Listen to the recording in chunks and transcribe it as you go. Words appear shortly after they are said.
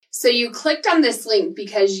So you clicked on this link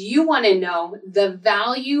because you want to know the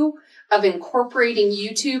value of incorporating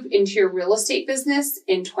YouTube into your real estate business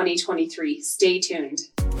in 2023. Stay tuned.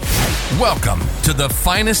 Welcome to the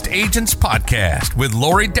Finest Agents Podcast with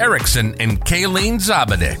Lori Derrickson and Kayleen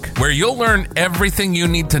Zabadik, where you'll learn everything you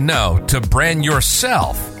need to know to brand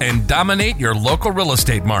yourself and dominate your local real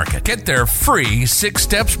estate market. Get their free 6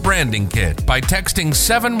 Steps Branding Kit by texting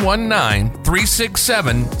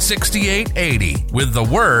 719-367-6880 with the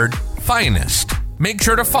word FINEST. Make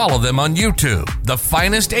sure to follow them on YouTube, The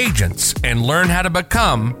Finest Agents, and learn how to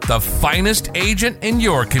become the finest agent in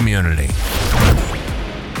your community.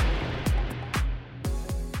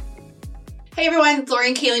 Hey everyone, it's Lori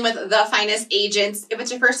and Kayleen with The Finest Agents. If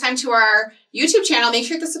it's your first time to our YouTube channel, make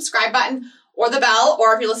sure you hit the subscribe button or the bell,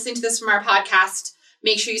 or if you're listening to this from our podcast,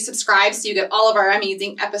 make sure you subscribe so you get all of our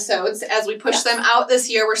amazing episodes as we push them out this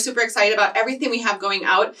year. We're super excited about everything we have going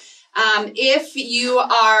out. If you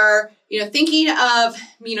are, thinking of,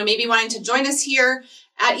 maybe wanting to join us here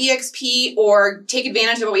at EXP or take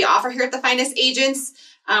advantage of what we offer here at The Finest Agents,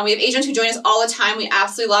 we have agents who join us all the time. We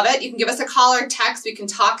absolutely love it. You can give us a call or text. We can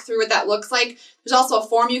talk through what that looks like. There's also a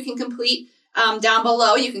form you can complete down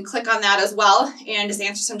below. You can click on that as well and just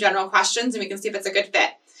answer some general questions, and we can see if it's a good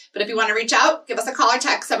fit. But if you want to reach out, give us a call or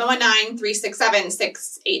text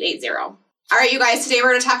 719-367-6880. All right, you guys, today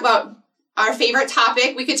we're going to talk about our favorite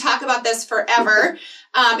topic. We could talk about this forever,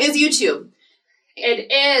 is YouTube. It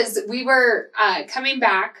is. We were coming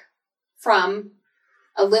back from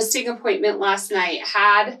a listing appointment last night,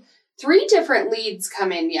 had 3 different leads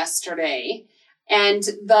come in yesterday. And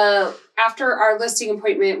after our listing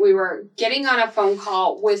appointment, we were getting on a phone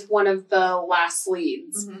call with one of the last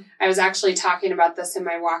leads. Mm-hmm. I was actually talking about this in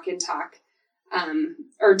my walk-in talk,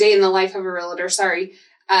 or day in the life of a realtor, sorry.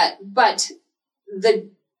 But the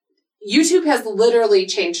YouTube has literally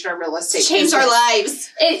changed our real estate. Changed our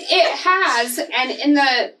lives. It has. And in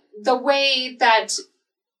the way that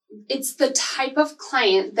it's the type of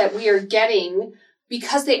client that we are getting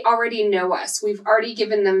because they already know us. We've already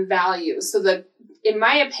given them value. So in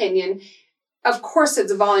my opinion, of course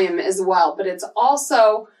it's volume as well, but it's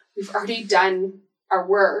also, we've already done our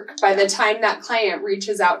work. By the time that client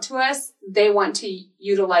reaches out to us, they want to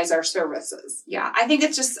utilize our services. Yeah, I think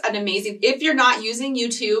it's just an amazing, if you're not using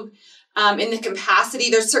YouTube, in the capacity,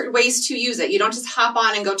 there's certain ways to use it. You don't just hop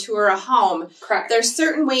on and go tour a home. Correct. There's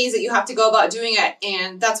certain ways that you have to go about doing it.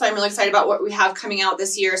 And that's why I'm really excited about what we have coming out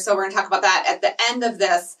this year. So we're going to talk about that at the end of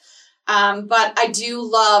this. But I do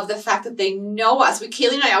love the fact that they know us.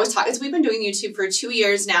 Kaylee and I always talk, we've been doing YouTube for 2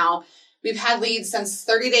 years now. We've had leads since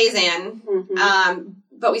 30 days in. Mm-hmm.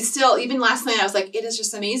 But we still, even last night, I was like, it is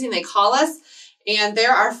just amazing. They call us. And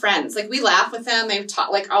they're our friends. Like, we laugh with them. They talk,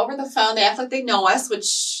 over the phone. They act like they know us,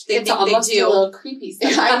 which they think they do. It's almost a little creepy.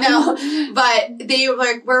 I know. But they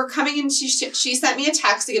we're coming in. She sent me a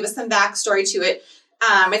text to give us some backstory to it.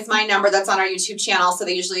 It's my number that's on our YouTube channel. So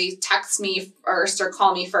they usually text me first or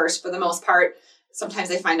call me first for the most part. Sometimes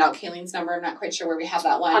they find out Kayleen's number. I'm not quite sure where we have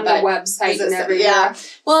that one. On the website and everything. Yeah.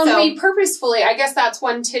 Well, and we purposefully, I guess that's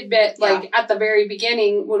one tidbit, at the very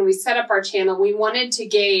beginning when we set up our channel, we wanted to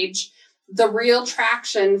gauge the real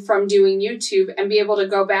traction from doing YouTube and be able to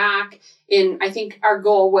go back in, I think our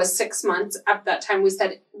goal was 6 months. At that time, we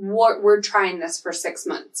said, we're trying this for 6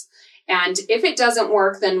 months. And if it doesn't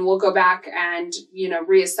work, then we'll go back and,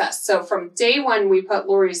 reassess. So from day one, we put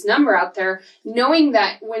Lori's number out there, knowing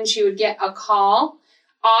that when she would get a call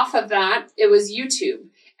off of that, it was YouTube.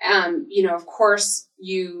 Of course,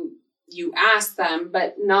 you ask them,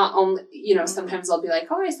 but not only, sometimes they'll be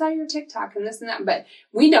like, oh, I saw your TikTok and this and that. But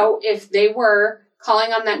we know if they were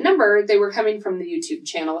calling on that number, they were coming from the YouTube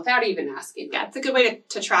channel without even asking. Yeah, it's a good way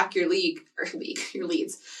to track your your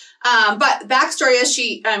leads. But backstory is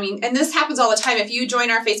and this happens all the time. If you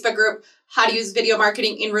join our Facebook group, How to Use Video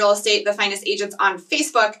Marketing in Real Estate, The Finest Agents on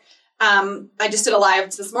Facebook, I just did a live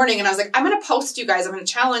this morning and I was like, I'm going to post you guys. I'm going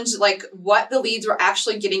to challenge what the leads we're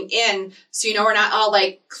actually getting in. So, we're not all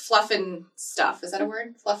fluffing stuff. Is that a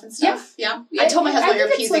word? Fluffing stuff? Yeah. I told my husband we were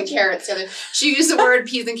peas and carrots the other. She used the word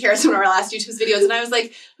peas and carrots in one of our last YouTube videos. And I was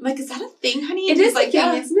like, is that a thing, honey? And it is a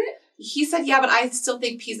thing, isn't it? He said, yeah, but I still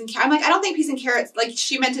think peas and carrots. I'm like, I don't think peas and carrots,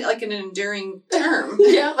 she meant it an enduring term.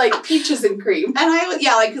 Yeah, like peaches and cream. And I, it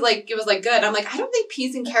was good. I'm like, I don't think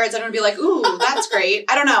peas and carrots, I'm going to be like, ooh, that's great.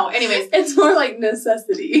 I don't know. Anyways. It's more like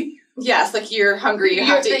necessity. Yes, you're hungry. You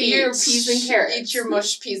have to eat your peas and carrots. Eat your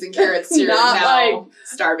mush peas and carrots. You're now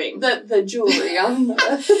starving. The jewelry on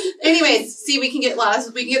the... Anyways, see, we can get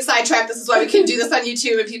sidetracked. This is why we can do this on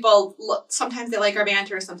YouTube. And people, sometimes they like our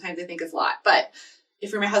banter. Sometimes they think it's a lot. But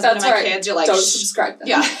if you're my husband and my kids, you're like, don't subscribe them.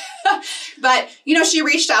 Yeah. But, you know, she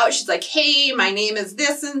reached out. She's like, hey, my name is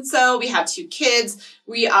this and so. We have 2 kids.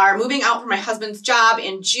 We are moving out for my husband's job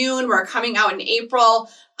in June. We're coming out in April.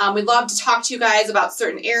 We'd love to talk to you guys about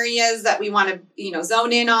certain areas that we want to, you know,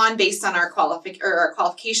 zone in on based on our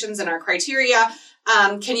qualifications and our criteria.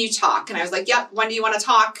 Can you talk? And I was like, yep. When do you want to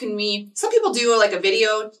talk? Some people do like a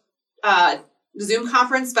video Zoom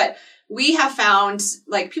conference, but we have found,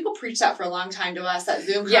 like, people preach that for a long time to us, that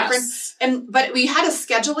Zoom conference. Yes. But we had to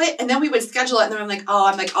schedule it, and then we would schedule it, and then I'm like,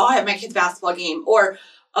 I have my kid's basketball game, or,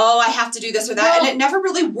 I have to do this or that. And it never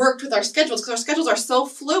really worked with our schedules, because our schedules are so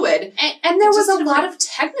fluid. And there was a lot of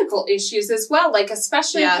technical issues as well, like,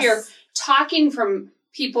 especially if you're talking from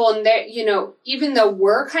people and they're, you know, even though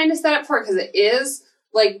we're kind of set up for it, because it is,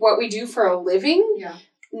 like, what we do for a living,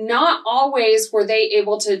 not always were they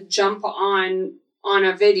able to jump on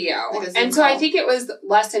a video. Like and so call. I think it was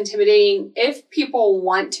less intimidating. If people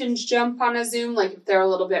want to jump on a Zoom, like if they're a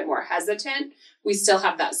little bit more hesitant, we still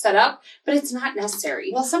have that set up, but it's not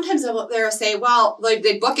necessary. Well, sometimes they'll say, well, like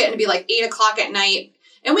they book it and it'd be like 8:00 at night,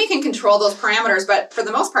 and we can control those parameters. But for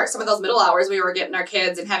the most part, some of those middle hours, we were getting our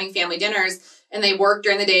kids and having family dinners, and they work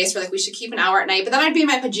during the day. So like, we should keep an hour at night. But then I'd be in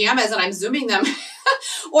my pajamas and I'm Zooming them.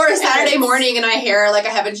 Or a Saturday morning and I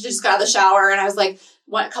haven't just got out of the shower, and I was like,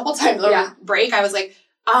 a couple times over break, I was like,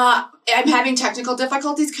 I'm having technical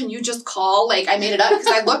difficulties. Can you just call? Like, I made it up because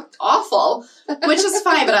I looked awful, which is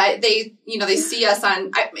fine. But they see us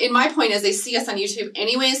in my point is they see us on YouTube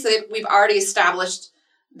anyway. So we've already established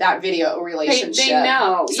that video relationship. They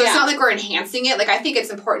know. So it's not like we're enhancing it. Like, I think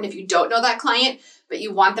it's important if you don't know that client, but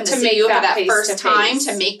you want them to see you for that first time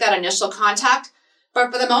to make that initial contact.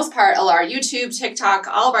 But for the most part, our YouTube, TikTok,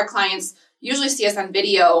 all of our clients usually see us on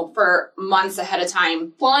video for months ahead of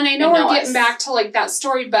time. Well, and I know we're getting back to like that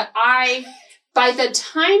story, but by the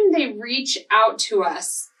time they reach out to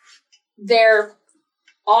us, they're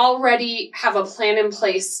already have a plan in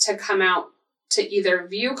place to come out to either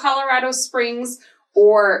view Colorado Springs,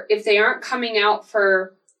 or if they aren't coming out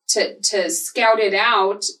to scout it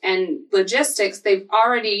out and logistics, they've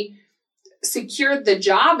already secured the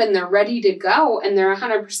job and they're ready to go and they're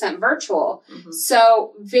 100% virtual. Mm-hmm.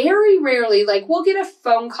 So very rarely, like we'll get a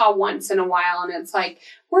phone call once in a while and it's like,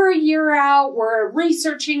 we're a year out, we're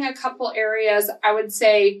researching a couple areas. I would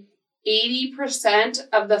say 80%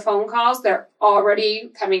 of the phone calls, they're already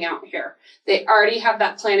coming out here. They already have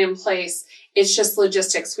that plan in place. It's just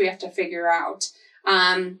logistics we have to figure out.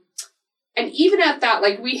 And even at that,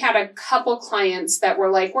 like we had a couple clients that were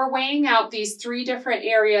like, we're weighing out these 3 different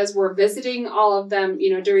areas. We're visiting all of them,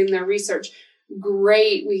 during their research.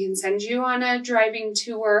 Great. We can send you on a driving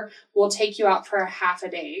tour. We'll take you out for a half a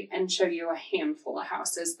day and show you a handful of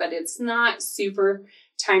houses, but it's not super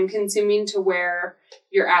time consuming to where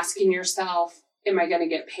you're asking yourself, am I going to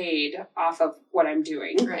get paid off of what I'm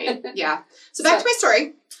doing? Right. Yeah. So back to my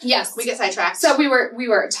story. Yes. We get sidetracked. So we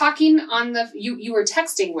were talking on you were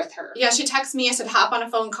texting with her. Yeah, she texted me. I said, hop on a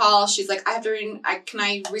phone call. She's like, can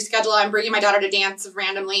I reschedule? I'm bringing my daughter to dance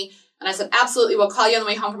randomly. And I said, absolutely. We'll call you on the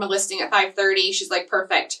way home from a listing at 5:30. She's like,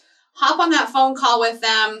 perfect. Hop on that phone call with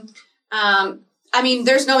them.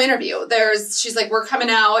 There's no interview. She's like, we're coming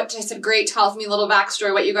out. I said, great. Tells me a little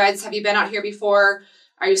backstory. Have you been out here before?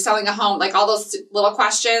 Are you selling a home? Like all those little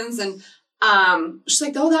questions. And she's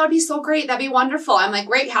like, oh, that would be so great. That'd be wonderful. I'm like,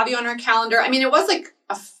 great. Have you on our calendar? I mean, it was like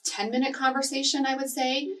a 10-minute conversation, I would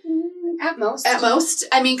say. At most.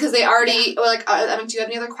 Because they already were like, do you have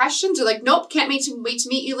any other questions? They're like, nope, can't wait to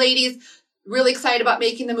meet you ladies. Really excited about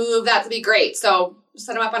making the move. That'd be great. So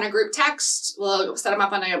set them up on a group text. We'll set them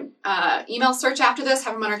up on a email search after this,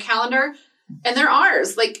 have them on our calendar. And they're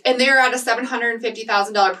ours. And they're at a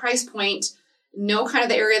 $750,000 price point. Know kind of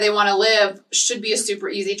the area they want to live. Should be a super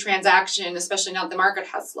easy transaction, especially now that the market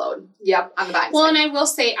has slowed. Yep. On the buying side. And I will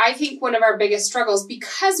say, I think one of our biggest struggles,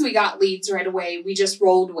 because we got leads right away, we just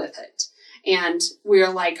rolled with it. And we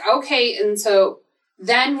were like, okay. And so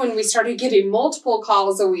then when we started getting multiple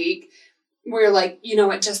calls a week, we were like, you know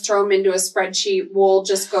what, just throw them into a spreadsheet. We'll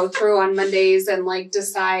just go through on Mondays and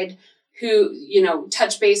decide who,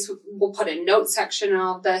 touch base. We'll put a note section and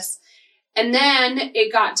all of this. And then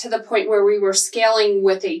it got to the point where we were scaling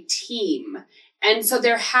with a team. And so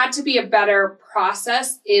there had to be a better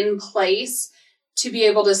process in place to be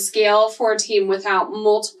able to scale for a team without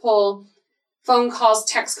multiple phone calls,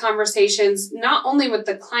 text conversations, not only with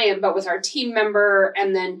the client, but with our team member,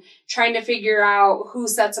 and then trying to figure out who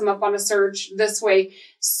sets them up on a search this way.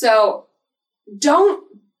 So don't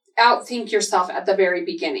outthink yourself at the very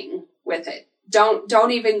beginning with it.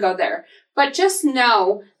 Don't even go there. But just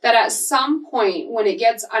know that at some point when it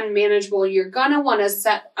gets unmanageable, you're going to want to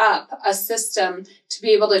set up a system to be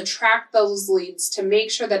able to track those leads, to make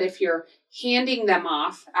sure that if you're handing them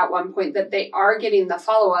off at one point, that they are getting the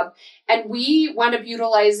follow-up. And we wound up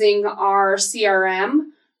utilizing our CRM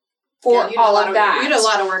for all of that. We did a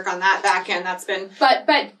lot of work on that back end. That's been...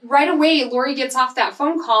 But right away, Lori gets off that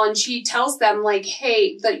phone call and she tells them, like,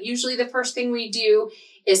 hey, usually the first thing we do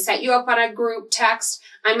is set you up on a group text.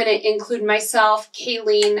 I'm going to include myself,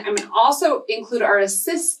 Kayleen. I'm going to also include our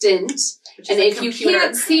assistant. And if you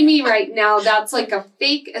can't see me right now, that's like a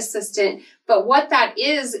fake assistant. But what that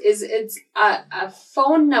is it's a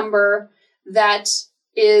phone number that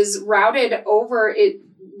is routed over it.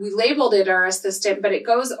 We labeled it our assistant, but it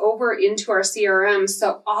goes over into our CRM.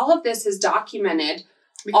 So all of this is documented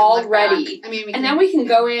already. And then we can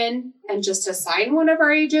go in and just assign one of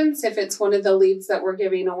our agents if it's one of the leads that we're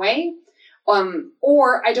giving away.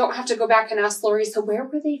 Or I don't have to go back and ask Lori, so where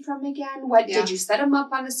were they from again? Did you set them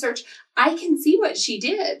up on a search? I can see what she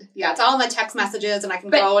did. Yeah, it's all in the text messages, and I can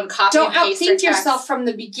go and copy and paste. Don't outthink yourself from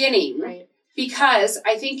the beginning. Right. Because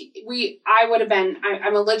I think I would have been,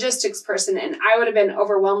 I'm a logistics person, and I would have been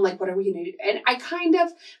overwhelmed, like, what are we going to do? And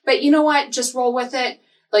but you know what? Just roll with it.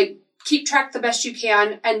 Like, keep track the best you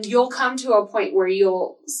can, and you'll come to a point where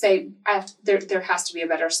you'll say, there has to be a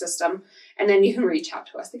better system. And then you can reach out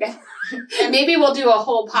to us again. And maybe we'll do a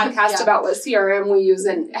whole podcast about what CRM we use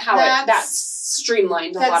and how that's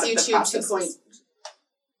streamlined a lot of the processes.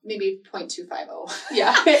 Maybe 0.250.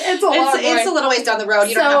 Yeah. It's a little ways down the road.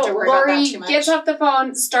 You don't have to worry about that too much. Lori gets off the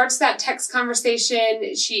phone, starts that text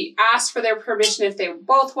conversation. She asks for their permission if they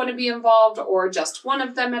both want to be involved or just one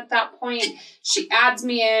of them at that point. She adds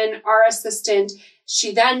me in, our assistant.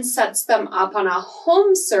 She then sets them up on a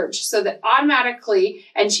home search so that automatically,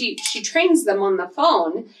 and she trains them on the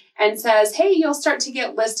phone and says, hey, you'll start to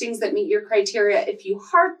get listings that meet your criteria. If you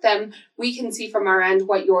heart them, we can see from our end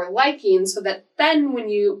what you're liking so that then when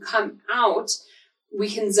you come out, we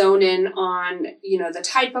can zone in on, the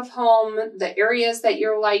type of home, the areas that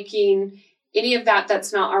you're liking, any of that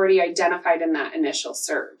that's not already identified in that initial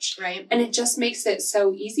search. Right. And it just makes it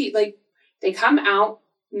so easy. Like, they come out,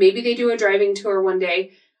 maybe they do a driving tour one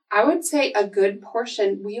day. I would say a good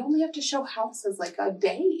portion, we only have to show houses like a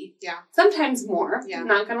day. Yeah. Sometimes more, I'm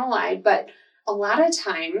not going to lie. But a lot of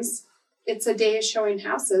times it's a day of showing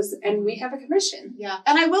houses and we have a commission. Yeah.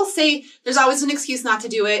 And I will say there's always an excuse not to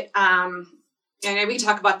do it. And we can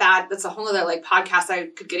talk about that. That's a whole other podcast I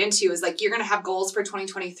could get into is you're going to have goals for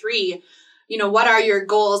 2023. What are your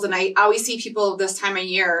goals? And I always see people this time of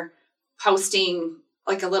year posting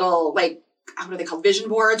a little what are they called? Vision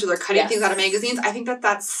boards, or they're cutting things out of magazines. I think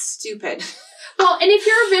that's stupid. Well, and if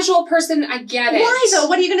you're a visual person, I get it. Why though?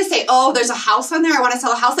 What are you going to say? Oh, there's a house on there. I want to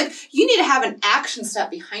sell a house. You need to have an action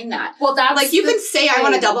step behind that. Well, that's you can say I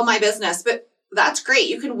want to double my business, but that's great.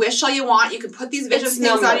 You can wish all you want. You can put these vision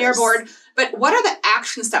things on your board, but what are the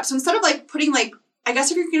action steps? So instead of putting I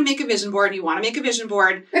guess if you're going to make a vision board, you want to make a vision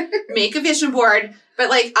board, make a vision board. But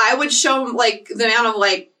I would show the amount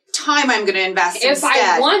of time I'm going to invest if instead.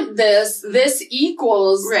 I want this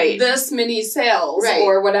equals this many sales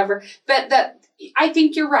or whatever. But I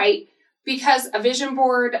think you're right, because a vision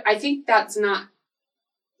board, I think that's not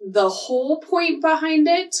the whole point behind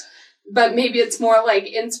it, but maybe it's more like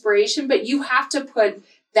inspiration. But you have to put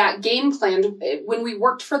that game plan. When we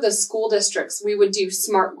worked for the school districts, we would do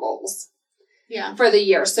SMART goals for the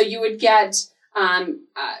year. So you would get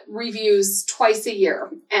reviews twice a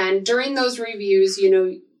year. And during those reviews,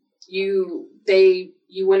 you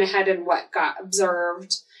went ahead and got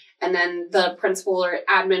observed, and then the principal or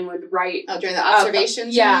admin would write during the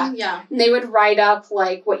observations. And they would write up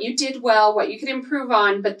what you did well, what you could improve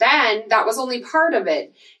on. But then that was only part of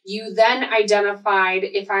it. You then identified,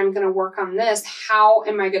 if I'm going to work on this, how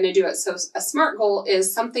am I going to do it? So a SMART goal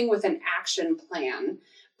is something with an action plan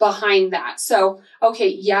behind that. So, okay,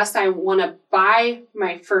 yes, I want to buy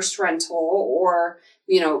my first rental or,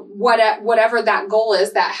 whatever that goal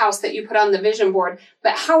is, that house that you put on the vision board,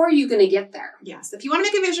 but how are you going to get there? Yes. If you want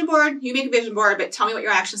to make a vision board, you make a vision board, but tell me what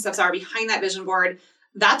your action steps are behind that vision board.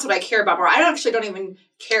 That's what I care about more. I don't even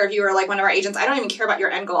care if you are one of our agents. I don't even care about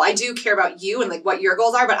your end goal. I do care about you and what your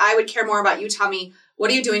goals are, but I would care more about you. Tell me,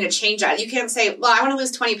 what are you doing to change that? You can't say, well, I want to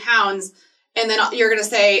lose 20 pounds. And then you're going to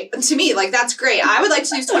say, to me, that's great. I would like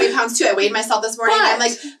to lose 20 pounds too. I weighed myself this morning. And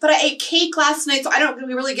I'm but I ate cake last night. So I don't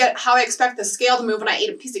really get how I expect the scale to move when I ate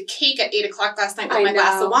a piece of cake at 8 o'clock last night with my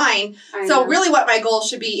glass of wine. So really what my goal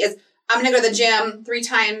should be is I'm going to go to the gym 3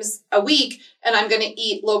 times a week and I'm going to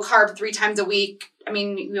eat low carb 3 times a week. I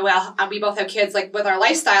mean, well, we both have kids like with our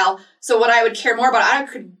lifestyle. So what I would care more about, I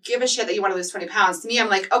could give a shit that you want to lose 20 pounds. To me, I'm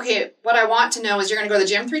like, okay, what I want to know is you're going to go to the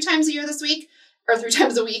gym 3 times a year this week or 3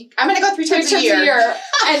 times a week. I'm going to go 3 times a year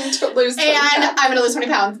and to lose 20 pounds. I'm going to lose 20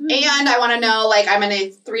 pounds. And I want to know, like, I'm going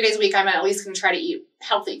to 3 days a week, I'm at least going to try to eat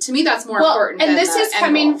healthy. To me, that's more important. And this is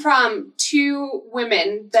coming from 2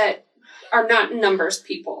 women that are not numbers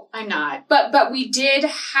people. I'm not. But we did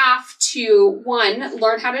have to, 1,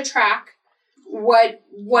 learn how to track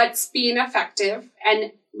what's being effective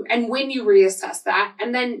and when you reassess that.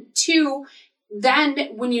 And then 2,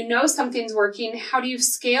 then when you know something's working, how do you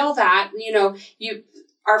scale that? You know,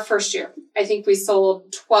 our first year, I think we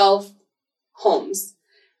sold 12 homes,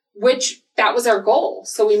 which that was our goal.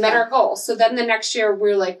 So we met our goal. So then the next year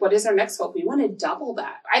we were like, what is our next goal? We want to double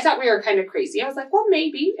that. I thought we were kind of crazy. I was like, well,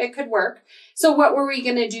 maybe it could work. So what were we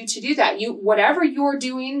going to do to do that? Whatever you're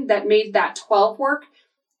doing that made that 12 work,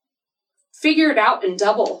 figure it out and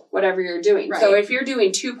double whatever you're doing. Right. So if you're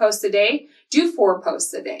doing 2 posts a day, do 4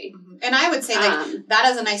 posts a day. And I would say that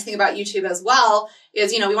is a nice thing about YouTube as well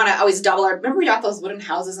is, we want to always double remember we got those wooden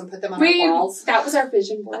houses and put them on our walls? That was our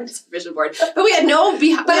vision board. But we had no,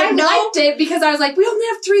 I liked it because I was like, we only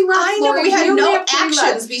have 3 left. I know, we had no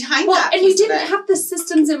actions behind that. And we didn't have the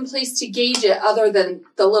systems in place to gauge it other than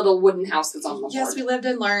the little wooden houses on the board. Yes, we lived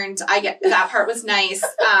and learned. I get that part was nice.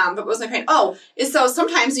 But what was my point? So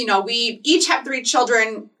sometimes, we each have 3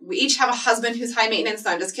 children. We each have a husband who's high maintenance.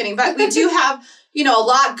 No, I'm just kidding. But we do have, a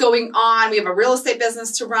lot going on. We have a real estate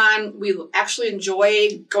business to run. We actually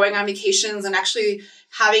enjoy going on vacations and actually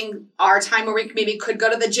having our time where we maybe could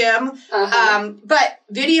go to the gym. But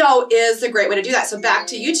video is a great way to do that. So back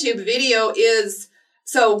to YouTube, video is,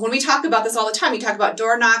 so when we talk about this all the time, you talk about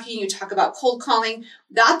door knocking, you talk about cold calling,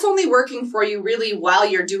 that's only working for you really while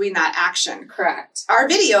you're doing that action. Correct. Our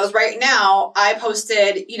videos right now, I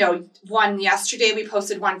posted, one yesterday, we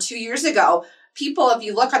posted one 2 years ago. People, if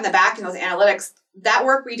you look on the back in those analytics, that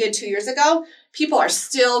work we did 2 years ago, people are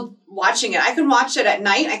still watching it. I can watch it at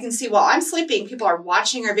night. I can see while I'm sleeping, people are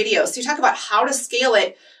watching our videos. So you talk about how to scale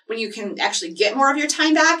it when you can actually get more of your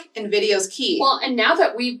time back, and video is key. Well, and now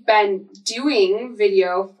that we've been doing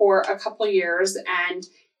video for a couple of years and,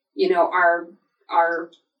 our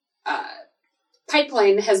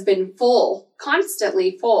pipeline has been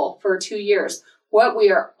constantly full for 2 years. What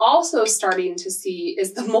we are also starting to see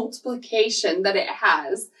is the multiplication that it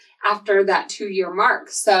has after that 2-year mark.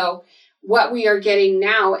 So what we are getting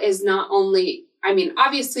now is not only,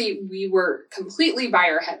 obviously we were completely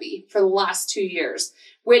buyer heavy for the last 2 years,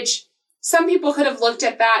 which some people could have looked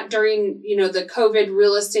at that during, the COVID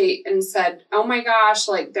real estate and said, oh my gosh,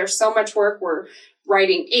 like there's so much work. We're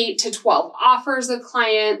writing 8 to 12 offers a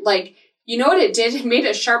client. Like, you know what it did? It made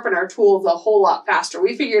us sharpen our tools a whole lot faster.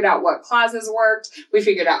 We figured out what clauses worked. We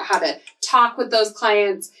figured out how to talk with those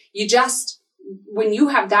clients. When you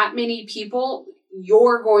have that many people,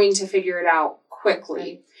 you're going to figure it out quickly.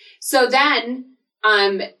 Right. So then,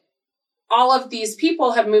 all of these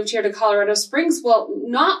people have moved here to Colorado Springs. Well,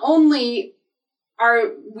 not only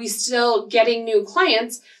are we still getting new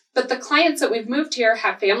clients, but the clients that we've moved here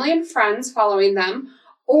have family and friends following them,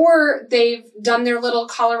 or they've done their little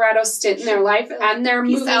Colorado stint in their life and they're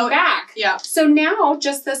moving back. Yeah. So now,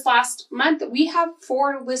 just this last month, we have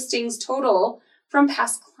 4 listings total from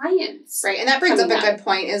past clients. Right. And that brings up a good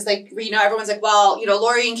point is like, everyone's like, well,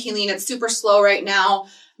 Lori and Kayleen, it's super slow right now.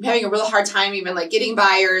 I'm having a real hard time even like getting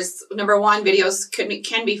buyers. Number 1, videos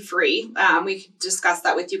can be free. We discussed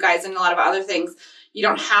that with you guys and a lot of other things. You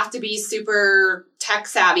don't have to be super tech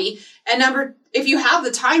savvy. And if you have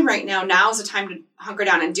the time right now, now's the time to hunker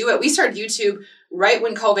down and do it. We started YouTube right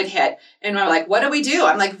when COVID hit. And we're like, what do we do?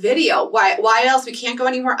 I'm like, video. Why else? We can't go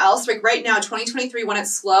anywhere else. Like right now, 2023, when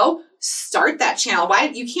it's slow, start that channel.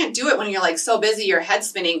 You can't do it when you're like so busy, your head's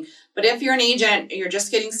spinning. But if you're an agent, you're just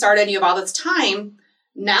getting started, and you have all this time,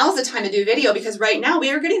 now's the time to do video, because right now we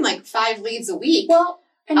are getting like 5 leads a week. Well,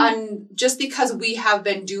 just because we have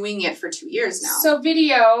been doing it for 2 years now. So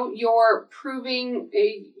video, you're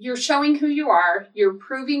showing who you are, you're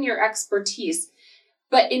proving your expertise.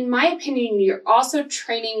 But in my opinion, you're also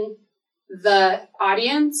training the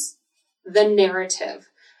audience, the narrative.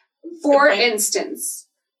 For instance,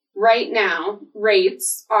 right now,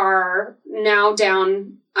 rates are now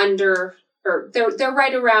down under, or they're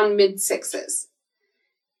right around mid-6s.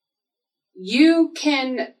 You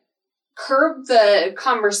can curb the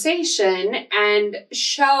conversation and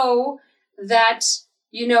show that,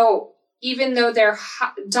 even though they're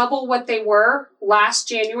double what they were last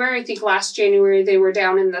January, I think last January they were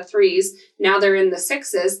down in the 3s, now they're in the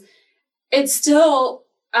 6s, it's still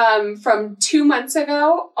from 2 months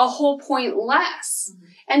ago, a whole point less. Mm-hmm.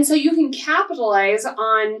 And so you can capitalize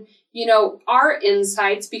on, our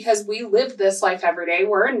insights because we live this life every day.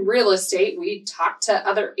 We're in real estate. We talk to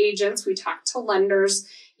other agents. We talk to lenders.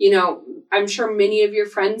 I'm sure many of your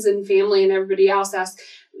friends and family and everybody else ask,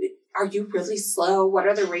 are you really slow? What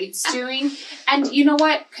are the rates doing? And you know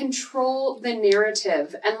what? Control the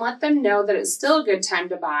narrative and let them know that it's still a good time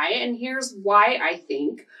to buy. And here's why I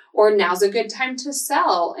think, or now's a good time to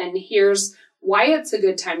sell. And here's why it's a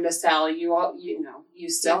good time to sell. You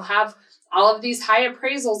still have all of these high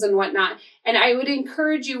appraisals and whatnot. And I would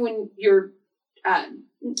encourage you when you're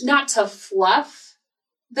not to fluff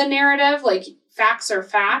the narrative, like facts are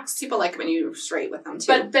facts. People like when you're straight with them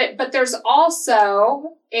too. But there's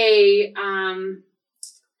also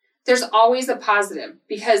there's always a positive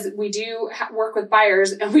because we do work with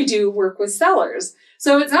buyers and we do work with sellers.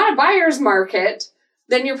 So if it's not a buyer's market,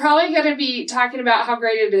 then you're probably going to be talking about how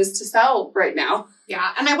great it is to sell right now.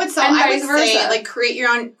 Yeah, and I would say like create your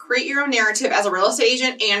own narrative as a real estate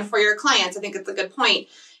agent and for your clients. I think it's a good point.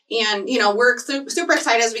 And we're super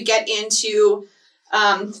excited as we get into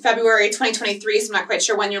February 2023. So I'm not quite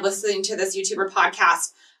sure when you're listening to this YouTube or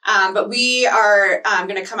podcast. But we are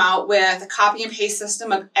going to come out with a copy and paste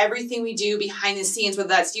system of everything we do behind the scenes, whether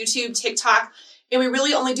that's YouTube, TikTok, and we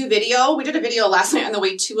really only do video. We did a video last night on the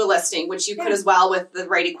way to a listing, which you could as well with the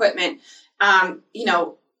right equipment.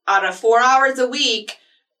 Out of 4 hours a week,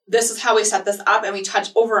 this is how we set this up, and we touch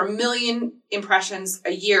over 1 million impressions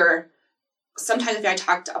a year. Sometimes if I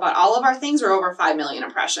talked about all of our things, we're over 5 million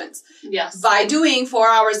impressions. Yes. By doing 4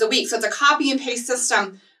 hours a week. So it's a copy and paste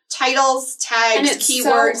system. Titles, tags,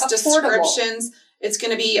 keywords, descriptions. It's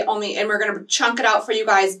going to be and we're going to chunk it out for you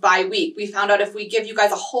guys by week. We found out if we give you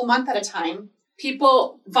guys a whole month at a time,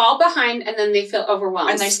 people fall behind and then they feel overwhelmed.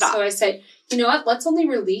 And they stop. So I said, you know what? Let's only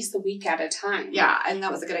release a week at a time. Yeah. And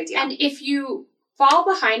that was a good idea. And if you fall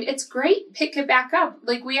behind, it's great. Pick it back up.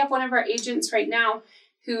 Like we have one of our agents right now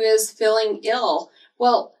who is feeling ill.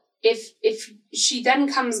 Well, if she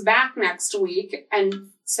then comes back next week and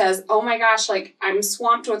says, oh my gosh, like I'm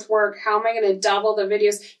swamped with work. How am I going to double the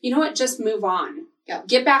videos? You know what? Just move on. Yeah.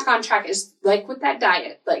 Get back on track. It's like with that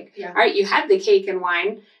diet. Like, all right, you had the cake and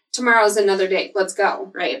wine. Tomorrow's another day. Let's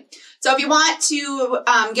go. Right. So if you want to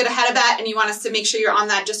get ahead of that and you want us to make sure you're on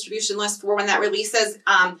that distribution list for when that releases,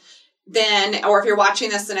 or if you're watching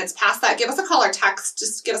this and it's past that, give us a call or text.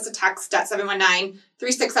 Just give us a text at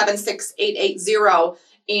 719-367-6880.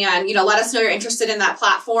 And, let us know you're interested in that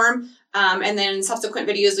platform. And then in subsequent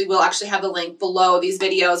videos, we will actually have the link below these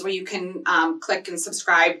videos where you can click and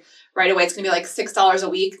subscribe right away. It's going to be like $6 a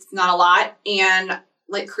week. It's not a lot. And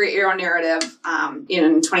create your own narrative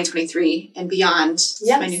in 2023 and beyond.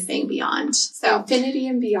 Yes. My new thing, beyond. So infinity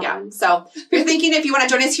and beyond. Yeah. So if you're thinking if you want to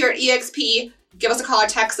join us here at EXP, give us a call or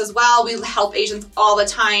text as well. We help agents all the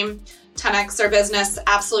time. 10X their business.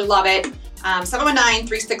 Absolutely love it.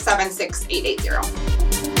 719-367-6880.